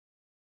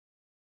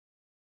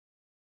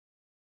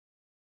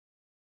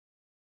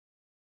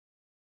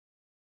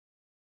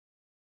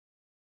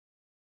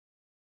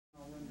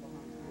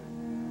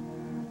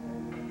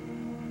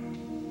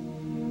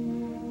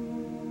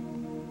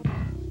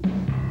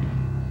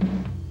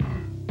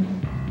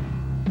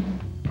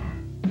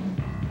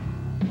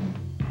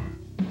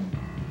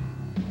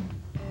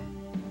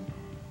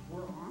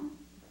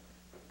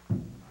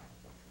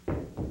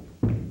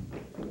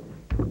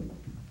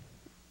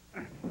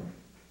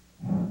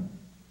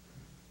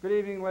Good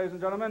evening, ladies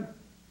and gentlemen.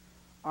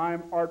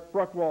 I'm Art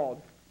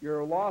Bruckwald,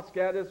 your Los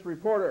Gatos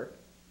reporter.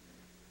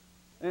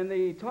 In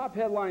the top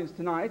headlines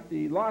tonight,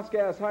 the Los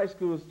Gatos High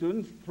School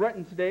students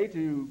threatened today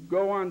to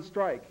go on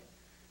strike.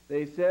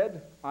 They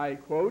said, I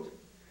quote,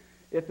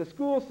 "If the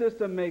school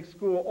system makes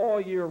school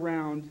all year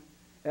round,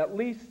 at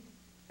least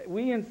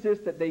we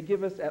insist that they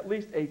give us at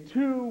least a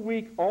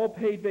 2-week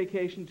all-paid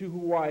vacation to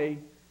Hawaii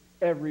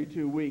every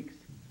 2 weeks."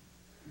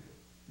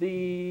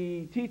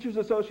 The Teachers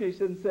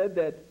Association said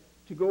that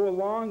to go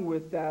along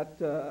with that,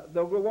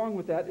 they'll go along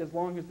with that as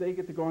long as they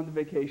get to go on the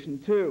vacation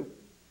too.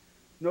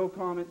 No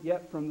comment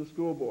yet from the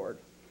school board.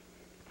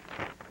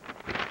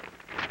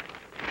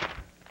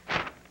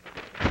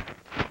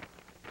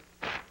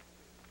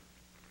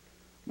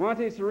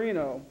 Monte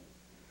Sereno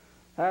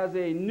has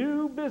a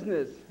new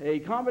business, a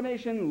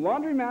combination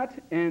laundromat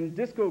and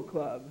disco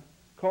club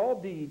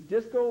called the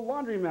Disco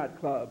Laundromat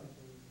Club.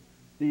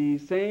 The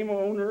same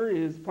owner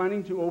is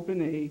planning to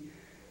open a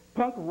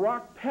punk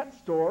rock pet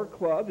store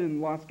club in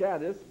Los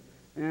Gatos,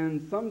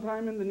 and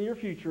sometime in the near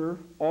future,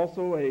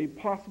 also a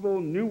possible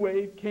new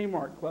wave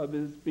Kmart club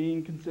is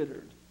being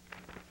considered.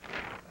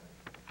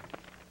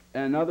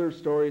 And other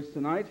stories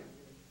tonight.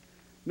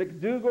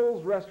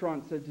 McDougal's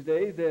restaurant said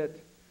today that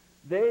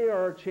they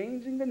are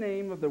changing the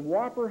name of the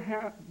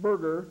Whopper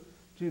burger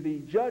to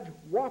the Judge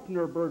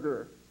Wapner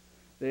burger.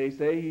 They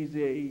say he's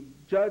a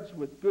judge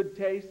with good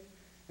taste,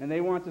 and they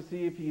want to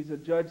see if he's a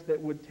judge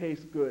that would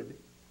taste good.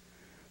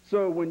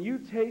 So when you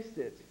taste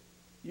it,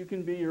 you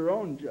can be your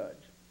own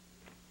judge.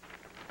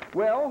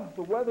 Well,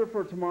 the weather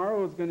for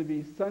tomorrow is going to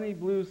be sunny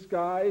blue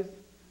skies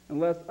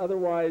unless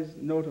otherwise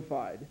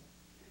notified.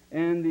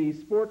 And the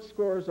sports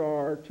scores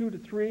are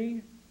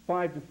 2-3,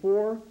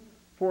 5-4,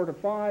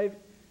 4-5,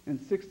 and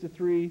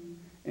 6-3,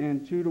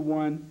 and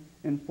 2-1,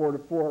 and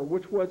 4-4,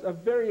 which was a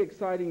very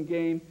exciting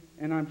game,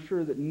 and I'm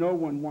sure that no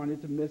one wanted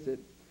to miss it.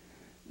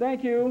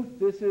 Thank you.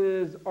 This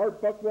is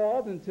Art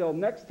Buckwald. Until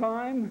next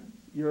time,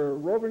 your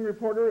roving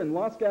reporter in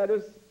Los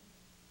Gatos.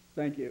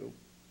 Thank you.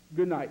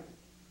 Good night.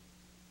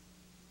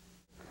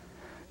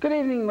 Good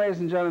evening, ladies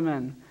and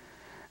gentlemen.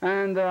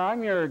 And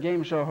I'm your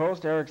game show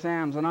host, Eric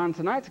Sams. And on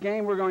tonight's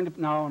game, we're going to...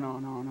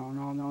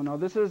 No.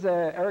 This is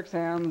Eric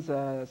Sams'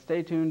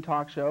 Stay Tuned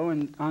talk show.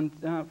 And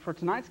for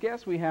tonight's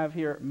guest, we have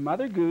here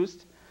Mother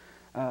Goose,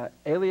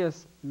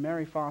 alias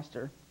Mary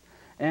Foster.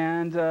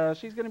 And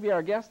she's going to be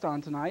our guest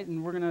on tonight,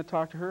 and we're going to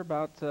talk to her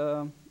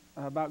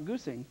about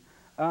goosing.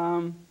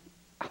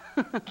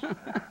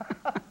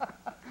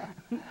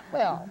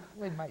 Well,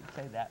 we might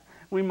say that.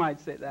 We might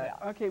say that.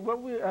 Yeah. Okay,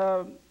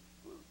 well,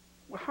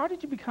 how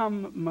did you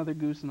become Mother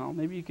Goose and all?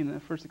 Maybe you can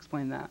first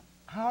explain that.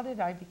 How did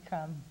I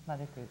become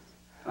Mother Goose?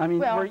 I mean,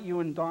 well, were you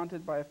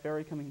undaunted by a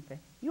fairy coming and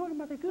saying, "You are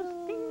Mother Goose"?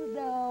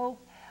 No.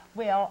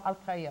 Well, I'll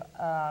tell you.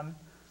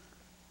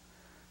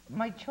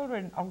 My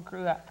children all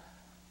grew up.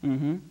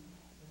 Mm-hmm.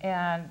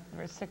 And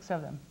there were 6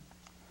 of them.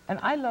 And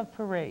I love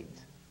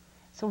parades.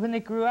 So when they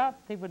grew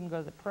up, they wouldn't go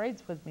to the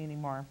parades with me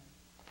anymore.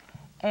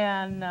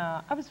 And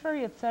I was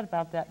very upset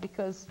about that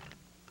because,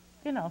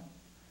 you know,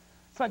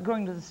 it's like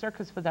going to the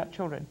circus without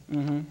children.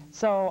 Mm-hmm.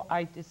 So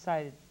I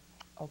decided,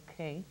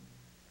 okay,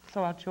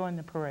 so I'll join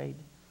the parade.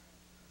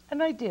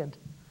 And I did.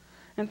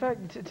 In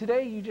fact,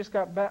 today you just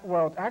got back,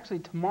 well, actually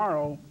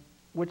tomorrow,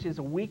 which is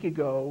a week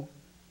ago,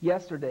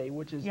 yesterday,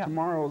 which is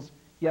tomorrow's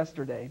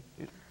yesterday,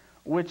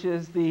 which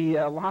is the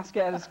Los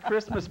Gatos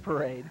Christmas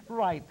Parade.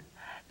 Right.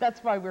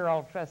 That's why we're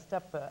all dressed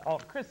up all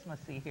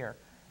Christmassy here,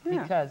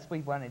 because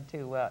we wanted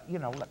to, you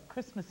know, look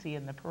Christmassy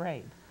in the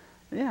parade.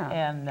 Yeah.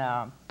 And,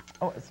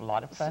 oh, it was a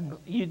lot of fun. So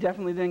you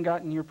definitely then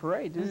got in your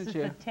parade, didn't you? This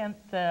is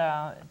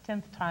the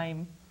 10th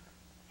time,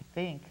 I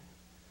think,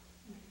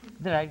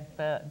 that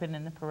I've been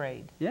in the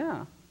parade.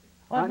 Yeah.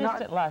 Well, I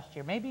missed it last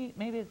year. Maybe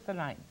it's the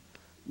 9th.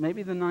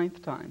 Maybe the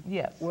 9th time.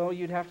 Yes. Well,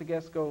 you'd have to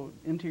go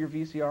into your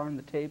VCR and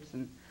the tapes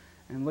and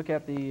look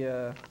at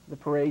the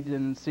parade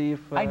and see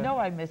if... I know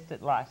I missed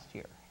it last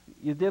year.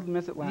 You did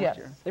miss it last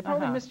year. They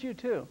probably missed you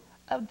too.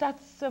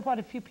 That's what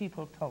a few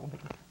people told me.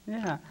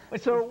 Yeah.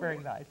 Which was very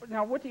nice.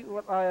 Now, what do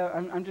you...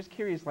 I'm just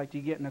curious, like, do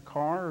you get in a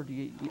car or do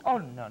you... Oh,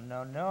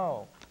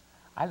 no.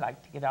 I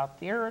like to get out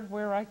there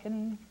where I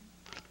can,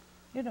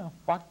 you know,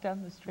 walk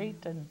down the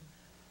street and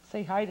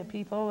say hi to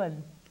people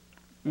and...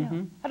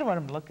 Yeah. I don't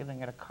want them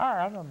looking at a car.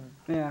 I don't.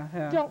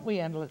 Yeah. Don't we,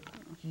 Aunt Elizabeth?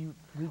 We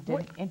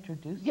didn't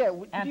introduce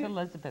Aunt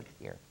Elizabeth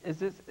here. Is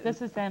this?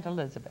 This is Aunt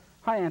Elizabeth.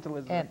 Hi, Aunt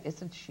Elizabeth. And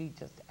isn't she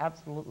just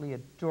absolutely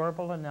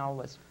adorable in all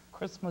this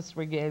Christmas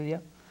regalia?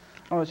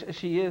 Oh,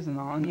 she is and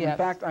all. And yes. In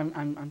fact,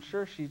 I'm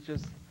sure she's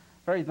just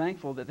very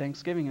thankful that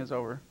Thanksgiving is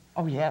over.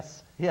 Oh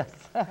yes.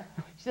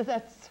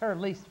 That's her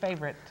least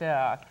favorite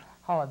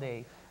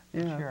holiday.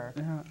 Yeah. Sure.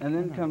 Yeah. And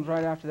then comes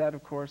right after that,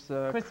 of course,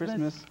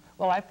 Christmas.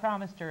 Well, I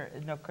promised her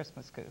no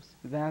Christmas goose.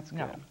 That's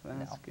good.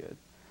 That's good.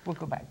 We'll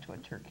go back to a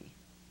turkey.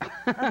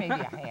 Or maybe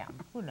a ham.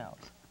 Who knows?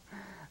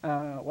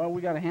 Well,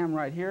 we got a ham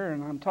right here,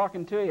 and I'm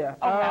talking to you.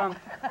 Oh,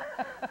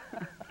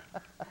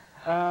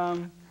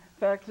 in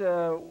fact,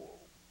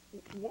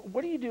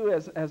 what do you do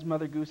as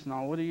Mother Goose and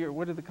all? What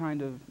are the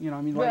kind of, you know,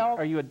 I mean, like,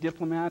 are you a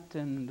diplomat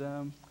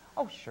and...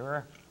 Oh,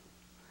 sure.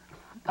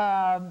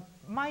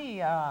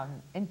 My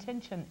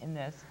intention in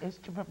this is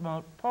to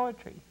promote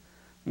poetry.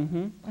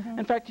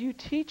 In fact, you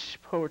teach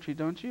poetry,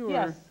 don't you? Or?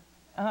 Yes,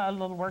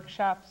 little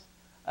workshops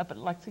up at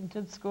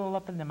Lexington School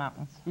up in the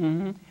mountains.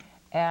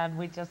 And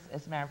we just,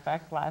 as a matter of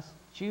fact, last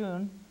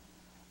June,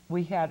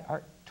 we had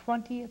our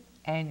 20th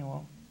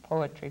annual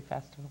poetry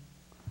festival.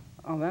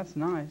 Oh, that's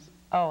nice.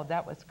 Oh,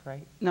 that was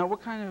great. Now,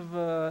 what kind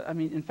of, I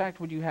mean, in fact,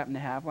 would you happen to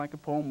have like a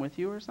poem with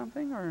you or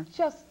something? Or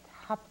Just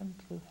happened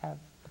to have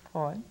a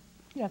poem.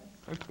 Yes,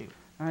 or two.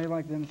 I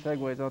like them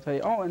segues, I'll tell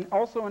you. Oh, and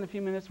also in a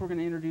few minutes, we're going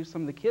to introduce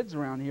some of the kids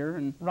around here.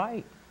 And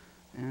Right.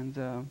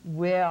 And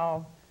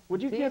well,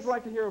 would you kids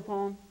like to hear a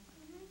poem?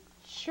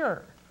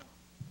 Sure.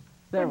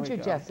 There Wouldn't we you,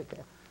 go. Jessica?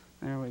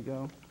 There we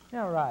go.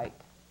 All right.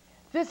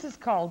 This is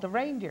called the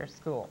Reindeer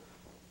School.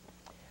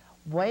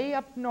 Way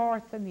up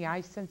north in the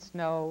ice and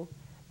snow,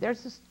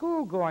 there's a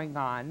school going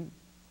on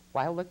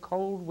while the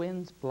cold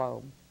winds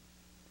blow.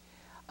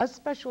 A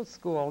special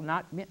school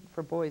not meant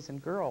for boys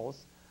and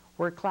girls,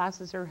 where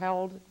classes are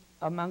held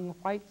among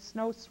white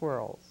snow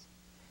swirls.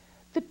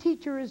 The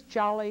teacher is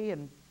jolly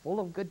and full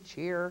of good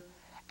cheer,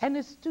 and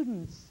his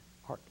students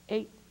are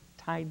 8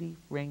 tiny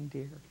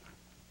reindeer.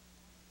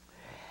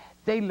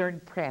 They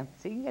learn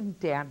prancing and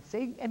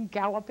dancing and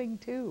galloping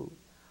too,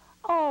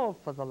 all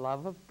for the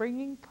love of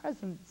bringing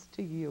presents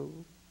to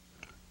you.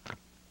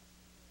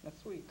 That's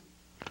sweet.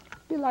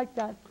 You like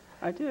that?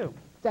 I do.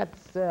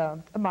 That's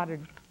a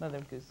modern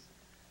Mother Goose.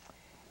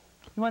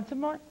 You want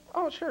some more?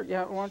 Oh, sure.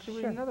 Yeah, why don't you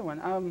read Sure. another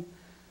one?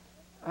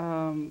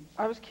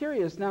 I was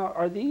curious. Now,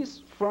 are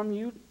these from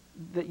you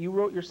that you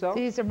wrote yourself?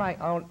 These are my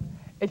own.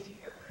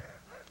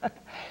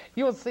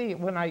 You'll see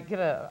when I get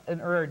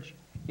an urge.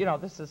 You know,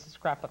 this is a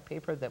scrap of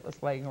paper that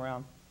was laying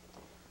around.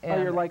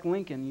 Oh, you're like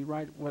Lincoln. You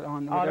write what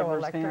on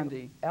whatever's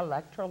handy.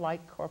 Electrolyte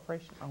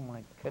Corporation. Oh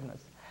my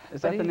goodness.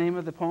 Is that the name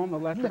of the poem,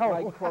 Electric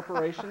Light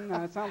Corporation?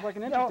 It sounds like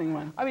an interesting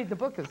one. I mean, the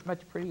book is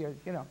much prettier,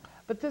 you know.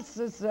 But this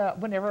is,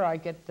 whenever I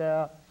get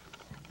an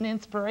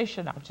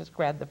inspiration, I'll just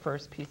grab the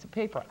first piece of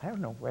paper. I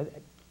don't know where,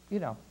 you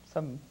know,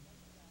 some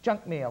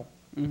junk mail.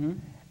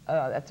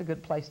 That's a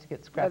good place to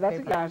get scrap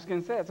paper. I was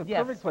going to say, it's a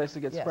perfect place to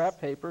get scrap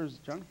paper, is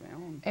junk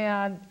mail.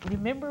 And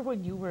remember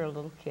when you were a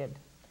little kid,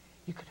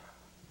 you could...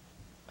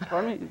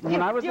 Pardon me?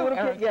 When I was a little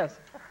kid, yes.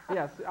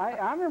 Yes,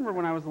 I remember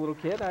when I was a little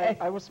kid.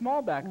 I was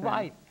small back then.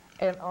 Right.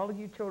 And all of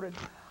you children,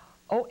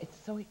 oh, it's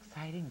so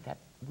exciting that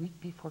week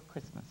before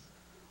Christmas.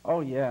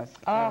 Oh, yes.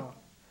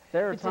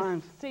 There are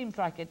times... It seems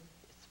like it's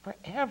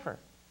forever.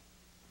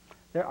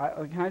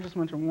 Can I just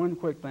mention one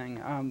quick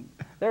thing?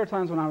 There are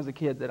times when I was a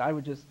kid that I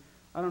would just,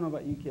 I don't know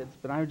about you kids,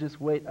 but I would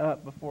just wait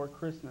up before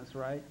Christmas,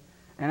 right?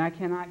 And I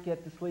cannot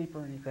get to sleep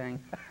or anything.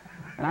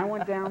 And I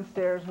went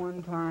downstairs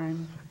one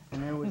time,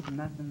 and there was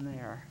nothing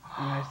there.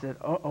 And I said,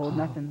 oh,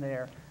 nothing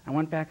there. I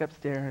went back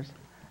upstairs.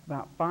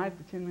 About 5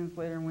 to 10 minutes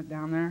later, I went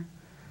down there.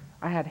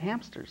 I had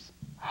hamsters.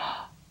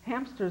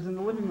 Hamsters in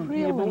the living room.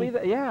 Really? Can you believe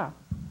that? Yeah.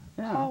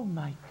 Oh,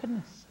 my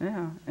goodness.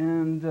 Yeah,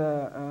 and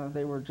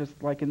they were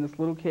just like in this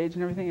little cage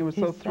and everything. It was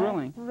so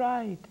thrilling.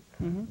 Right.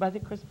 By the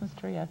Christmas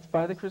tree, I suppose.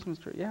 By the Christmas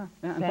tree, yeah.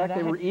 In fact,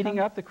 they were eating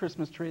up the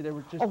Christmas tree. They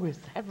were just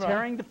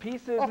tearing to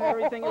pieces and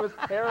everything. It was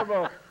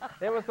terrible.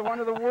 It was one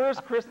of the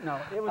worst Christmas.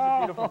 No, it was a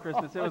beautiful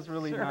Christmas. It was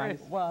really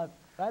nice. It was.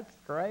 That's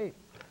great.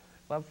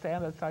 Well,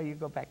 Santa saw you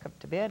go back up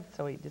to bed,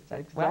 so he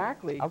decided,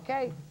 exactly. Well,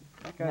 okay.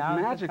 That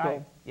guy's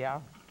magical.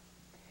 Yeah.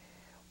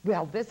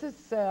 Well, this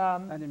is I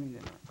didn't mean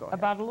to. Go ahead.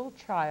 about a little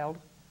child,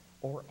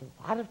 or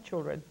a lot of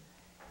children,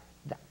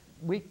 the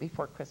week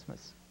before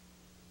Christmas.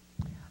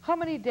 How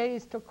many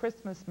days till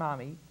Christmas,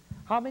 Mommy?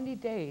 How many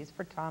days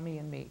for Tommy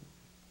and me?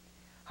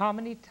 How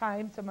many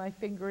times on my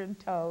finger and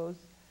toes?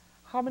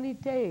 How many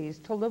days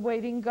till the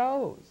waiting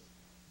goes?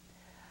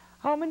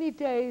 How many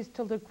days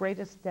till the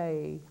greatest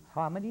day?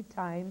 How many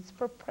times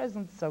for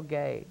presents so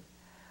gay?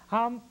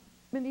 How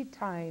many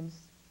times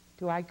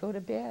do I go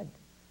to bed?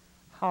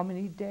 How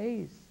many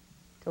days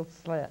till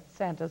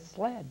Santa's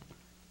sled?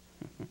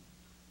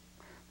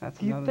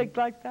 That's You think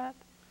like that?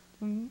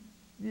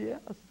 Yes.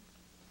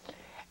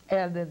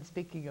 And then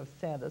speaking of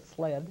Santa's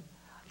sled,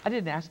 I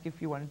didn't ask you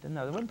if you wanted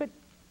another one, but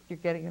you're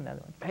getting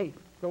another one. Hey,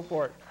 go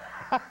for it.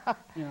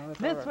 You know,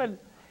 that's all right.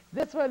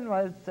 This one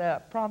was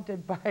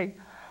prompted by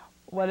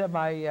one of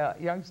my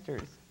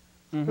youngsters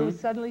who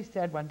suddenly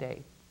said one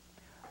day,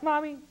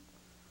 Mommy,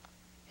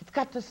 it's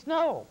got to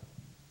snow.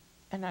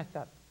 And I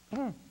thought,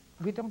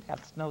 we don't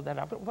have snow that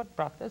often. What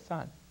brought this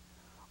on?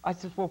 I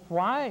said, well,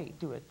 why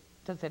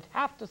does it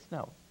have to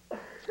snow?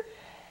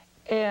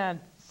 And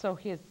so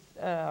his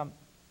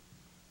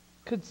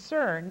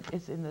concern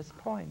is in this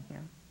poem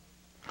here.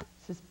 It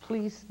says,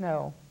 please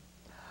snow.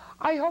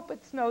 I hope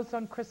it snows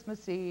on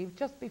Christmas Eve,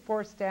 just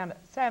before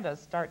Santa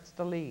starts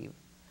to leave.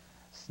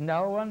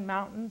 Snow on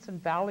mountains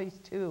and valleys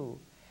too,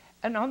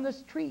 and on the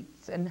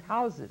streets and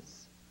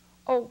houses.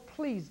 Oh,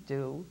 please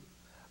do,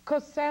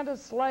 'cause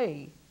Santa's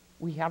sleigh,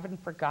 we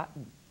haven't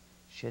forgotten,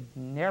 should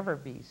never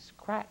be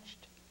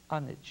scratched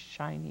on its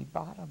shiny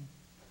bottom.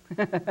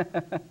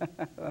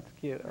 That's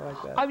cute. I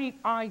like that. I mean,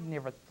 I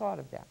never thought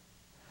of that.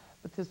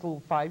 But this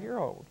little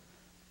 5-year-old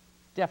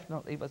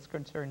definitely was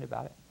concerned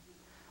about it.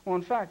 Well,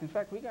 in fact,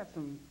 we got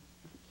some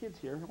kids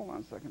here. Hold on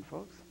a second,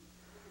 folks.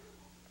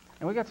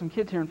 And we got some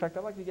kids here. In fact,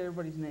 I'd like to get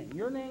everybody's name.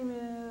 Your name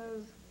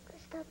is?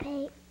 Crystal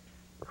Pate.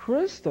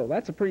 Crystal.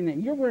 That's a pretty name.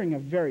 You're wearing a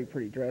very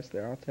pretty dress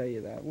there, I'll tell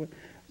you that.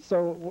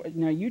 So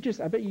now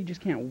I bet you just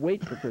can't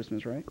wait for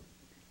Christmas, right?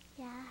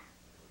 Yeah.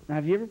 Now,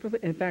 have you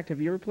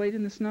ever played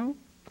in the snow?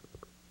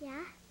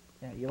 Yeah.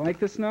 Yeah. You like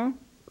the snow?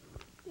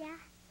 Yeah.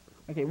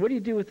 Okay. What do you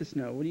do with the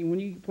snow? When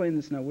you play in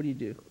the snow, what do you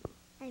do?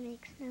 I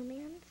make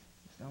snowmans.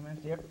 Snowman.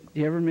 Do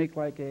you ever make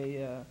like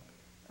a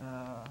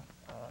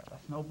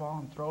snowball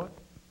and throw it?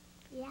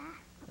 Yeah.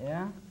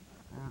 Yeah.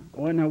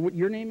 Well, now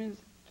your name is?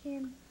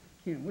 Kim.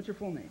 Kim. What's your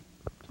full name?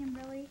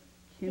 Kimberly.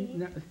 Kim.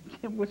 No,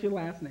 Kim. What's your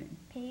last name?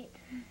 Pate.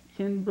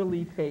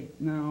 Kimberly Pate.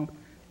 Now,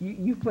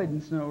 you've played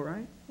in snow,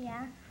 right?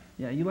 Yeah.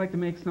 Yeah. You like to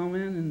make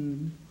snowmen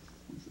and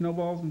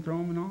snowballs and throw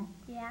them and all?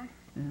 Yeah.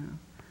 Yeah.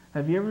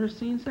 Have you ever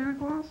seen Santa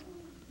Claus?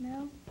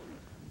 No.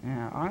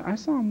 Yeah, I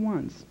saw him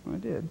once. I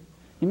did.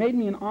 He made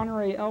me an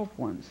honorary elf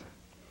once.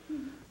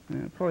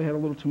 Yeah, probably had a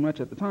little too much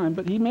at the time,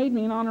 but he made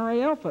me an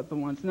honorary elf at the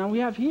once. Now we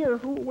have here,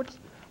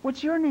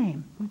 what's your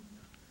name?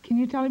 Can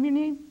you tell him your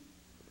name?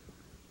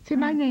 See,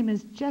 my name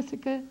is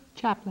Jessica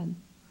Chaplin.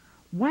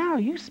 Wow,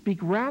 you speak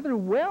rather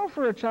well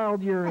for a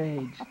child your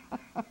age.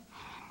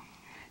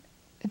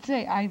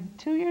 Say, I'm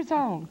 2 years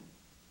old.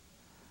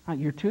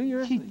 You're 2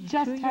 years? She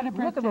just had a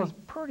birthday. Look at those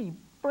pretty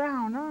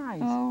brown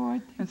eyes. Oh,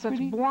 aren't they and such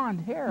pretty?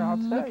 blonde hair, I'll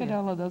tell you. Look at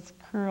all of those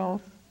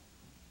curls.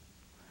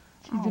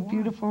 She's Oh, a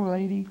beautiful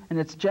lady. And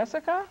it's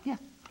Jessica? Yes.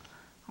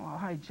 Oh,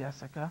 hi,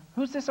 Jessica.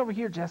 Who's this over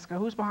here, Jessica?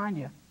 Who's behind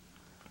you?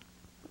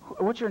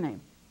 What's your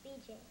name?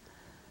 BJ.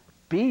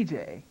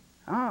 BJ.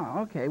 Oh,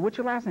 okay. What's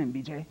your last name,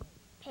 BJ?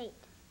 Pate.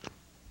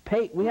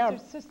 Pate. We These have are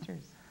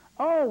sisters.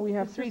 Oh, we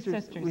have three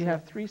sisters. sisters We here.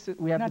 have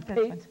we have Not the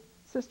this Pate one.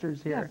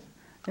 sisters here.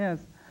 Yes.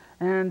 Yes.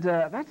 And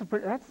I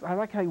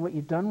like what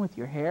you've done with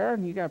your hair,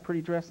 and you got a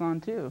pretty dress on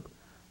too.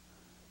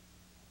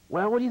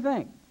 Well, what do you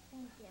think?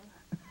 Thank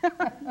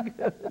you.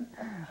 Good.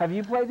 Have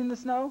you played in the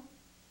snow?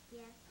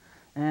 Yes.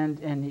 And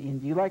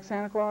do you like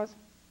Santa Claus?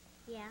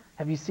 Yeah.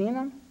 Have you seen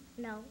him?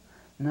 No.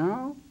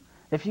 No.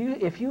 If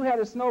you had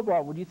a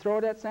snowball, would you throw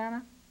it at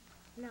Santa?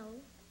 No.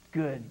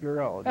 Good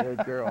girl.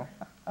 Good girl.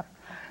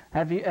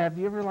 Have you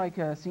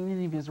ever seen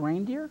any of his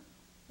reindeer?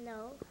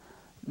 No.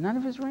 None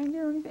of his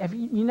reindeer or anything? Have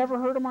you never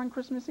heard him on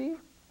Christmas Eve?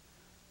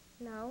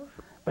 No.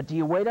 But do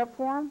you wait up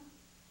for him?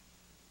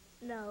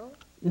 No.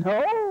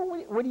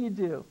 No? What do you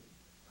do?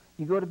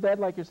 You go to bed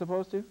like you're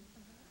supposed to?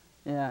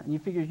 Yeah, and you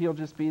figure he'll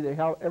just be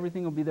there.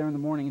 Everything will be there in the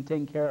morning and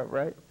taken care of,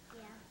 right?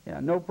 Yeah. Yeah,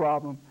 no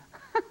problem.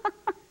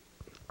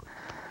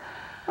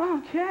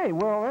 Okay,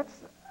 well,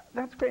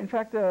 that's great. In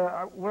fact,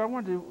 what I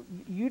want to do,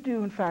 you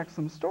do, in fact,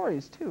 some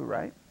stories too,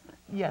 right?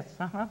 Yes,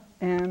 uh-huh.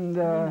 And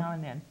Every now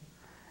and then.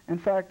 In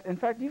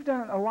fact, you've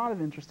done a lot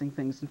of interesting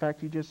things. In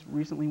fact, you just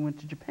recently went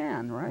to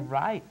Japan, right?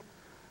 Right.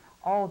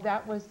 Oh,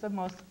 that was the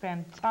most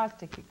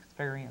fantastic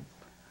experience.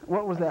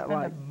 What was that like?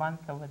 I spent a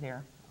month over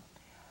there.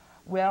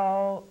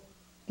 Well,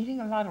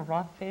 eating a lot of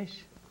raw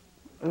fish,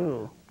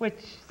 Ooh.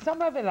 which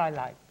some of it I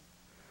liked.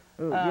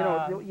 Ooh.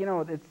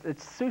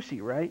 It's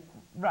sushi, right?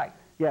 Right.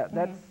 Yeah,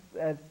 that's,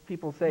 as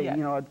people say, Yes.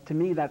 To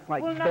me, that's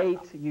like Well, bait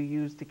you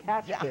use to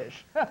catch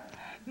fish.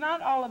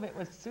 Not all of it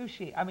was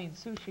sushi. I mean,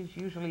 sushi is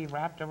usually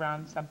wrapped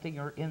around something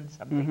or in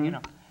something,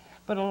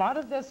 But a lot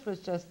of this was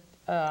just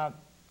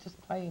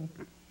plain.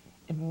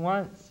 And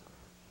once,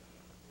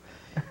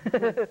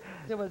 there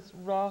was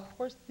raw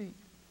horse meat.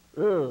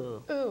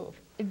 Ooh. Ooh.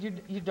 And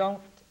you don't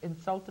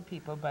insult the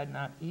people by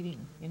not eating,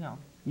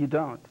 You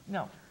don't?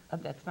 No,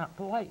 that's not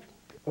polite.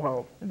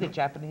 Well, The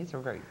Japanese are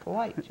very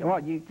polite. well,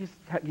 you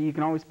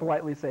can always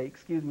politely say,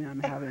 "Excuse me,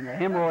 I'm having a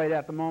hemorrhoid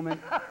at the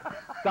moment.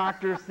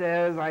 Doctor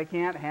says I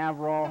can't have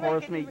raw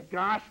horse meat.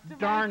 Gosh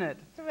darn it!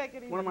 To make it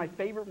even, One of my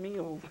favorite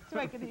meals." to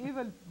make it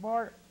even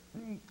more,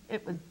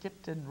 it was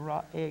dipped in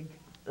raw egg.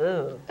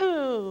 Ugh.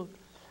 Ooh.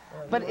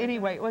 But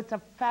anyway, it was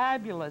a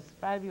fabulous,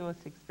 fabulous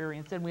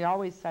experience, and we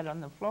always sat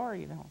on the floor,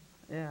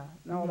 Yeah.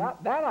 No,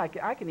 that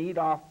I can eat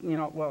off.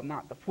 Well,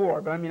 not the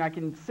floor, but I mean I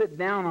can sit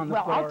down on the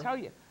Well, floor. I'll tell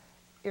you,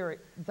 Eric,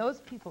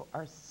 those people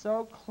are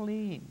so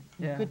clean.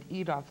 You Yeah. could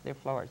eat off their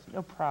floors,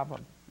 no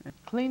problem.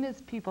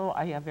 Cleanest people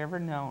I have ever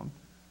known.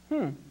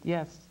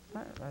 Yes,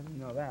 I didn't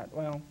know that.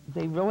 Well,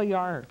 they really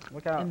are.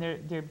 look out. And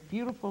they're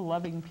beautiful,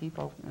 loving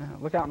people.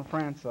 Look out in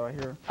France, though. I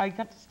hear. I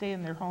got to stay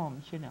in their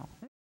homes,